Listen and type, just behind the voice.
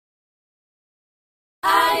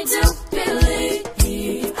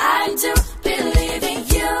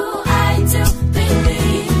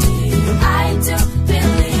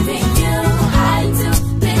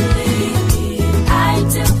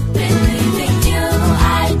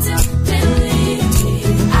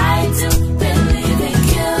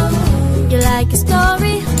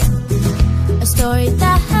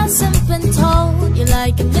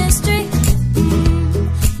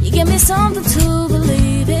something to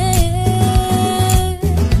believe in.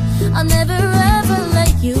 I'll never ever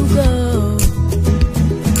let you go.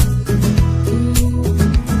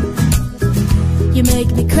 You make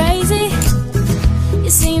me crazy.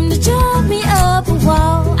 You seem to drive me up a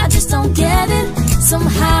wall. I just don't get it.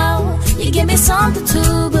 Somehow you give me something to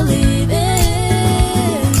believe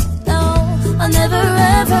in. No, I'll never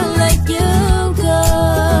ever let you go.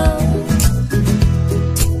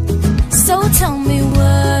 So tell me,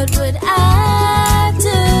 what would I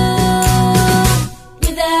do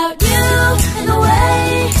without you? In the way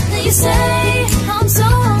that you say I'm so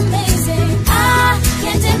amazing, I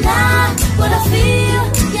can't deny what I feel.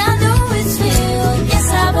 Yeah, I know it's real. Yes,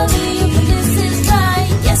 I believe that this is right.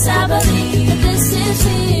 Yes, I believe that this is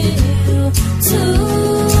real.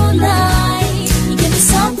 Tonight, you give me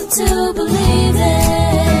something to believe in.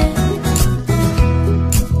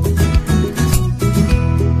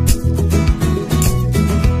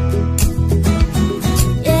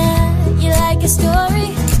 Yeah, you like a story,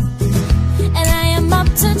 and I am up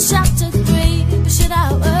to chapter 3. But should I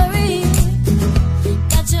worry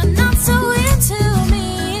that you're not so into me?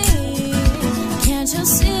 Can't you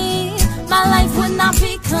see my life would not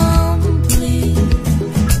be complete?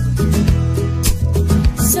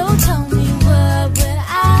 So tell me, what would I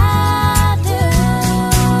do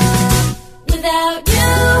without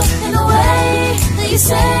you? In the way that you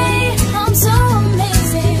say I'm so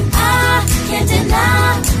amazing, I can't deny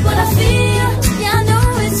what I feel. Yeah, I know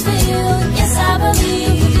it's real. Yes, I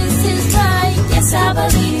believe this is right. Yes, I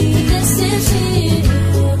believe this is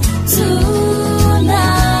real.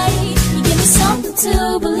 Tonight, you give me something to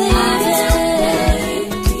believe in.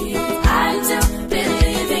 I do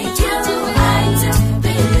believe in you. I do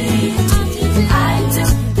believe. I do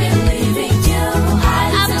believe in you. I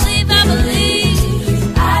believe.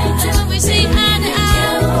 I do. We see eye to eye.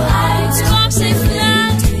 Walk, say fly,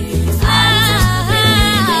 fly.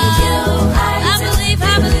 I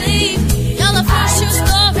believe. You're the first true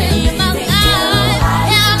story in my life.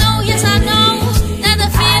 Yeah, I know, yes I know that the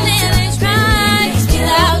feeling is right.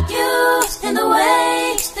 Without you, in the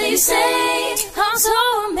way that you say I'm so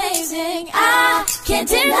amazing, I can't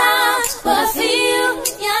deny what I feel.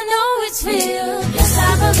 Yeah, I know it's real. Yes, I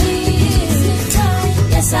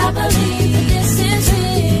believe. Yes, I believe this is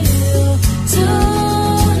real.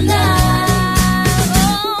 Tonight,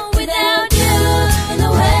 oh, without you, in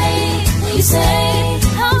the way that you say